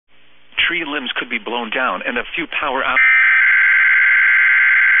tree limbs could be blown down and a few power out.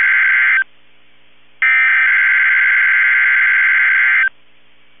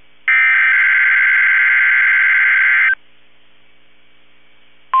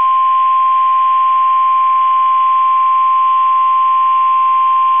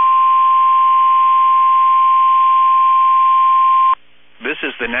 This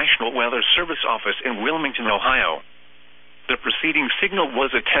is the National Weather Service office in Wilmington, Ohio. The preceding signal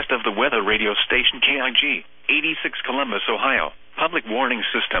was a test of the weather radio station KIG, 86 Columbus, Ohio, public warning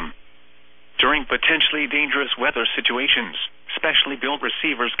system. During potentially dangerous weather situations, specially built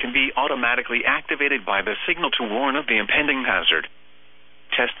receivers can be automatically activated by the signal to warn of the impending hazard.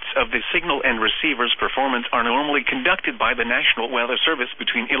 Tests of the signal and receiver's performance are normally conducted by the National Weather Service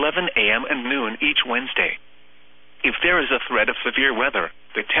between 11 a.m. and noon each Wednesday. If there is a threat of severe weather,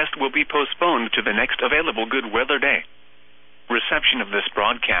 the test will be postponed to the next available good weather day. Reception of this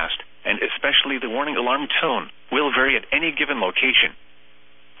broadcast, and especially the warning alarm tone, will vary at any given location.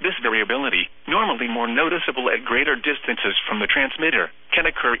 This variability, normally more noticeable at greater distances from the transmitter, can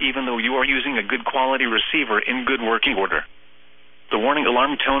occur even though you are using a good quality receiver in good working order. The warning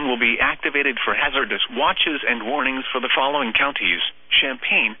alarm tone will be activated for hazardous watches and warnings for the following counties: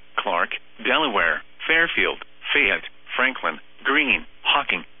 Champaign, Clark, Delaware, Fairfield, Fayette, Franklin, Greene,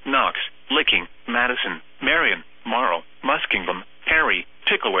 Hocking, Knox, Licking, Madison, Marion, Morrow, Muskingum, Perry,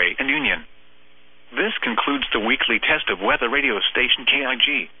 Pickaway, and Union. This concludes the weekly test of weather radio station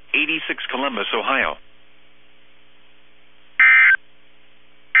KIG, 86 Columbus, Ohio.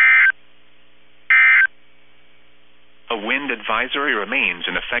 A wind advisory remains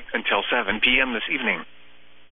in effect until 7 p.m. this evening.